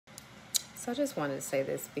So I just wanted to say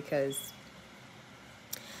this because,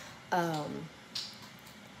 um,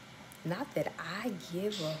 not that I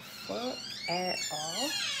give a fuck at all.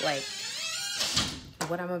 Like,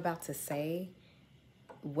 what I'm about to say,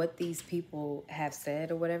 what these people have said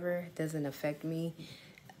or whatever, doesn't affect me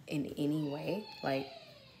in any way. Like,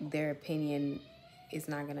 their opinion is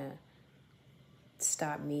not gonna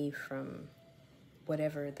stop me from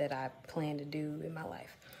whatever that I plan to do in my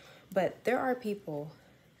life. But there are people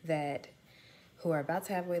that who are about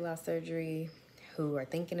to have weight loss surgery, who are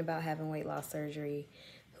thinking about having weight loss surgery,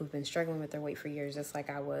 who've been struggling with their weight for years, just like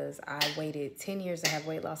I was. I waited 10 years to have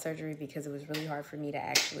weight loss surgery because it was really hard for me to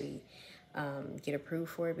actually get approved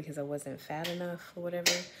for it because I wasn't fat enough or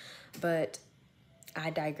whatever. But I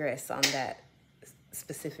digress on that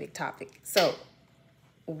specific topic. So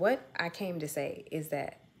what I came to say is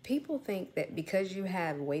that people think that because you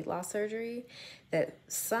have weight loss surgery, that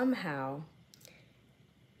somehow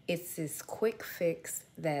it's this quick fix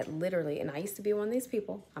that literally, and I used to be one of these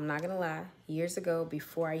people, I'm not gonna lie, years ago,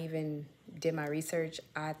 before I even did my research,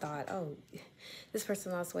 I thought, oh, this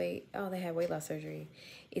person lost weight, oh, they had weight loss surgery,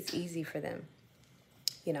 it's easy for them.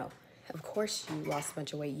 You know, of course you lost a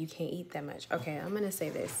bunch of weight, you can't eat that much. Okay, I'm gonna say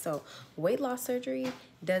this. So weight loss surgery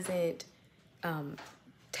doesn't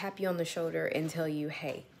tap you on the shoulder and tell you,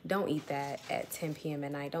 hey, don't eat that at 10 p.m.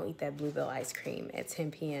 at night. Don't eat that Bluebell ice cream at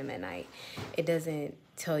 10 p.m. at night. It doesn't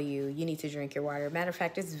tell you you need to drink your water. Matter of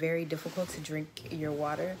fact, it's very difficult to drink your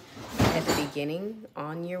water at the beginning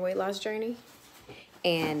on your weight loss journey.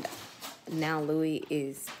 And now Louis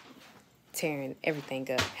is tearing everything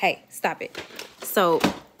up. Hey, stop it. So,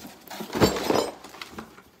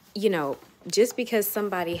 you know, just because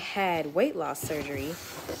somebody had weight loss surgery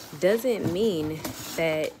doesn't mean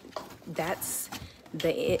that that's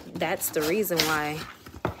the reason why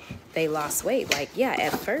they lost weight. Like, yeah,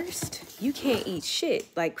 at first you can't eat shit.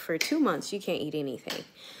 Like for 2 months you can't eat anything.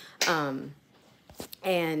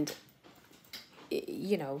 And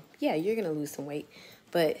you know, yeah, you're gonna lose some weight,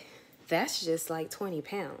 but that's just like 20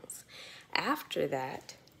 pounds. After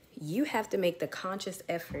that, you have to make the conscious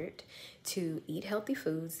effort to eat healthy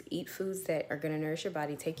foods, eat foods that are going to nourish your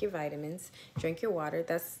body, take your vitamins, drink your water.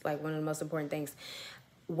 That's like one of the most important things.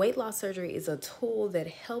 Weight loss surgery is a tool that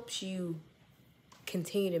helps you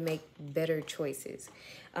continue to make better choices.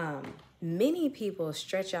 Many people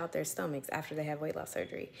stretch out their stomachs after they have weight loss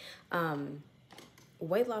surgery.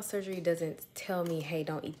 Weight loss surgery doesn't tell me, hey,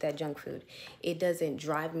 don't eat that junk food. It doesn't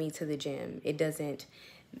drive me to the gym. It doesn't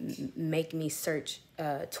make me search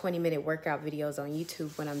 20-minute workout videos on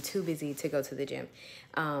YouTube when I'm too busy to go to the gym.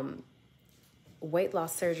 Weight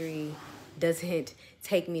loss surgery doesn't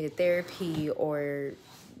take me to therapy or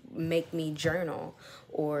make me journal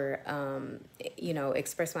or you know,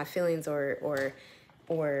 express my feelings or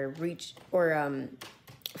reach or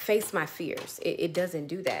face my fears. It doesn't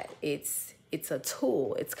do that. It's a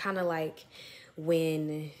tool. It's kind of like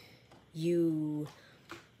when you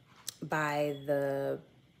buy the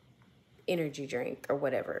energy drink or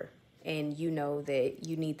whatever, and you know that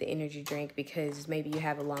you need the energy drink because maybe you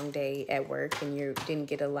have a long day at work and you didn't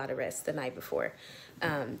get a lot of rest the night before.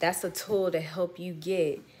 That's a tool to help you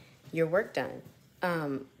get your work done.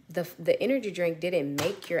 The energy drink didn't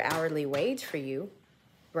make your hourly wage for you,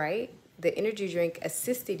 right? The energy drink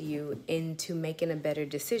assisted you into making a better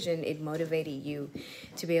decision. It motivated you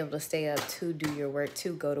to be able to stay up, to do your work,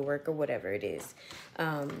 to go to work or whatever it is.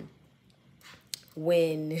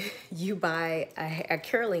 When you buy a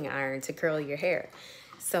curling iron to curl your hair.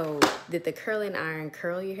 So did the curling iron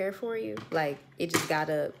curl your hair for you? Like it just got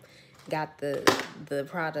the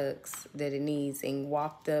products that it needs and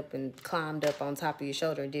walked up and climbed up on top of your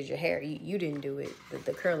shoulder and did your hair. You didn't do it.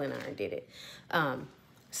 The curling iron did it.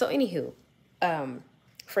 So anywho,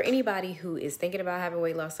 for anybody who is thinking about having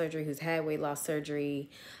weight loss surgery, who's had weight loss surgery,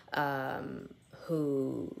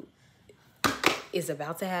 who is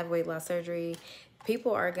about to have weight loss surgery,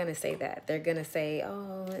 people are going to say that. They're going to say,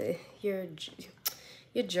 oh, your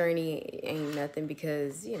journey ain't nothing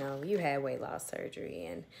because, you know, you had weight loss surgery.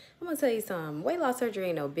 And I'm going to tell you something. Weight loss surgery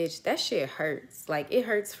ain't no bitch. That shit hurts. Like, it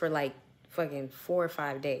hurts for, like, fucking 4 or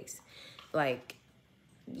 5 days. Like,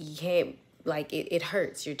 you can't, like, it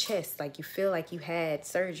hurts your chest. Like, you feel like you had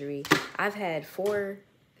surgery. I've had 4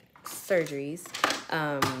 surgeries.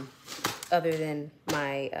 Other than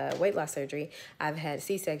my weight loss surgery, I've had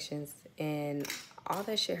C-sections and all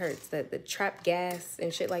that shit hurts. The trap gas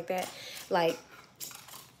and shit like that. Like,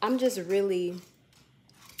 I'm just really,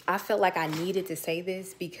 I felt like I needed to say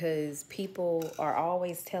this because people are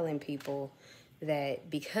always telling people that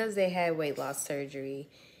because they had weight loss surgery,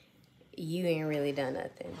 you ain't really done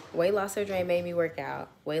nothing. Weight loss surgery ain't made me work out.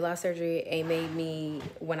 Weight loss surgery ain't made me,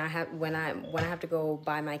 when I have to go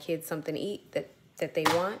buy my kids something to eat that they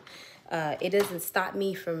want, it doesn't stop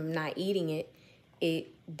me from not eating it.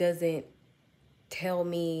 It doesn't tell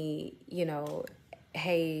me, you know,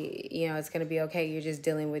 hey, you know, it's gonna be okay. You're just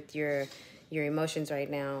dealing with your emotions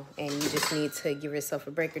right now, and you just need to give yourself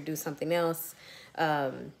a break or do something else.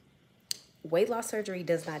 Weight loss surgery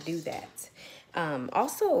does not do that.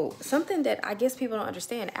 Also, something that I guess people don't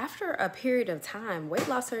understand, after a period of time, weight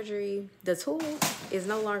loss surgery, the tool is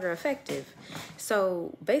no longer effective.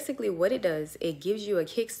 So basically what it does, it gives you a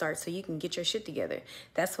kickstart so you can get your shit together.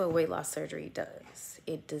 That's what weight loss surgery does.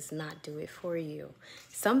 It does not do it for you.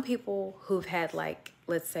 Some people who've had, like,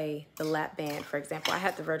 let's say the lap band, for example, I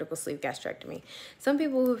had the vertical sleeve gastrectomy. Some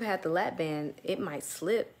people who've had the lap band, it might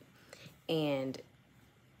slip, and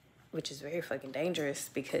which is very fucking dangerous,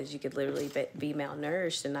 because you could literally be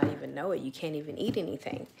malnourished and not even know it. You can't even eat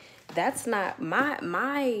anything. That's not,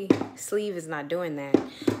 my sleeve is not doing that.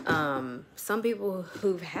 Some people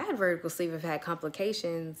who've had vertical sleeve have had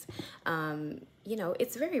complications. You know,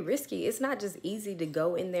 it's very risky. It's not just easy to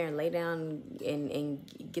go in there and lay down and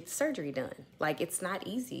get the surgery done. Like, it's not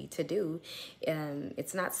easy to do.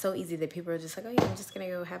 It's not so easy that people are just like, oh yeah, I'm just gonna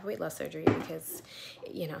go have weight loss surgery because,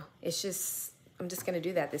 you know, it's just, I'm just gonna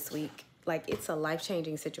do that this week. Like, it's a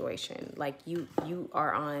life-changing situation. Like, you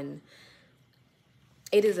are on,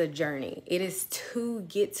 it is a journey. It is to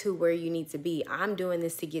get to where you need to be. I'm doing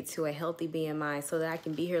this to get to a healthy BMI so that I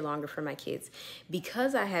can be here longer for my kids.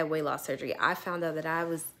 Because I had weight loss surgery, I found out that I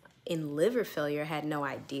was in liver failure, had no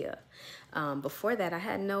idea. Before that, I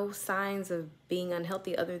had no signs of being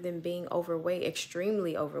unhealthy other than being overweight,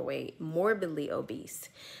 extremely overweight, morbidly obese.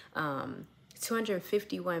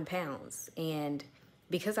 251 pounds. And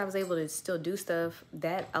because I was able to still do stuff,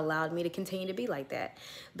 that allowed me to continue to be like that.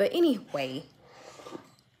 But anyway,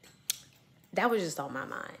 that was just on my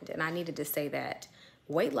mind. And I needed to say that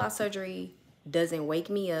weight loss surgery doesn't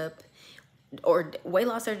wake me up, or weight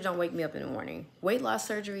loss surgery don't wake me up in the morning. Weight loss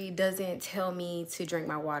surgery doesn't tell me to drink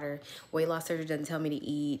my water. Weight loss surgery doesn't tell me to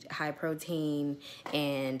eat high protein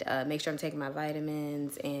and make sure I'm taking my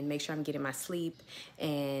vitamins and make sure I'm getting my sleep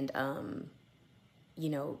and, you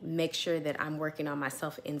know, make sure that I'm working on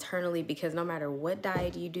myself internally, because no matter what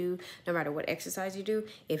diet you do, no matter what exercise you do,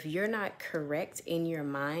 if you're not correct in your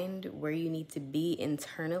mind where you need to be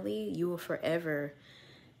internally, you will forever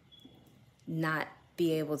not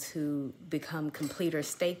be able to become complete or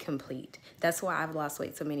stay complete. That's why I've lost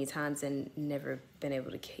weight so many times and never been able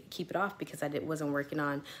to keep it off, because I wasn't working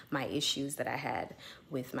on my issues that I had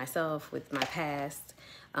with myself, with my past,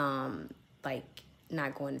 like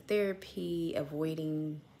not going to therapy,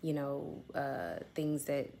 avoiding, you know, things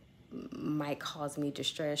that might cause me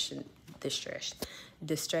distress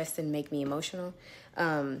and make me emotional.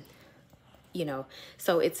 You know,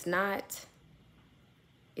 so it's not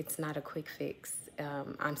a quick fix.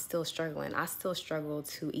 I'm still struggling. I still struggle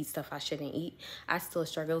to eat stuff I shouldn't eat. I still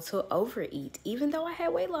struggle to overeat, even though I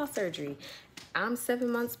had weight loss surgery. I'm 7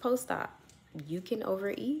 months post-op. You can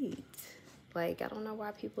overeat. Like, I don't know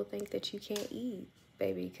why people think that you can't eat,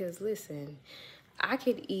 baby, because listen, I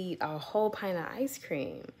could eat a whole pint of ice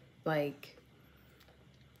cream. Like,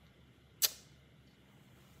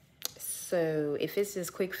 so if it's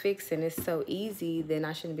this quick fix and it's so easy, then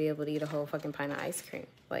I shouldn't be able to eat a whole fucking pint of ice cream.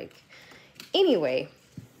 Like, anyway,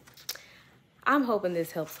 I'm hoping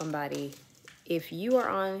this helps somebody. If you are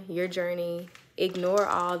on your journey, ignore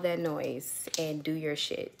all that noise and do your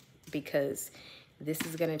shit, because this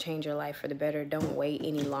is going to change your life for the better. Don't wait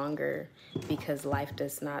any longer, because life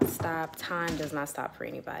does not stop. Time does not stop for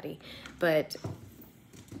anybody. But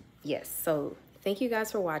yes, so thank you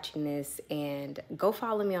guys for watching this, and go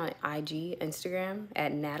follow me on IG, Instagram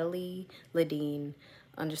at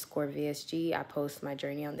NatalieLadine_VSG. I post my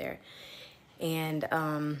journey on there. And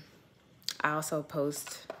I also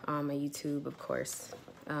post on my YouTube, of course.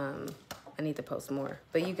 I need to post more.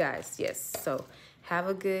 But you guys, yes. So have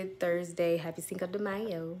a good Thursday. Happy Cinco de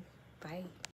Mayo. Bye.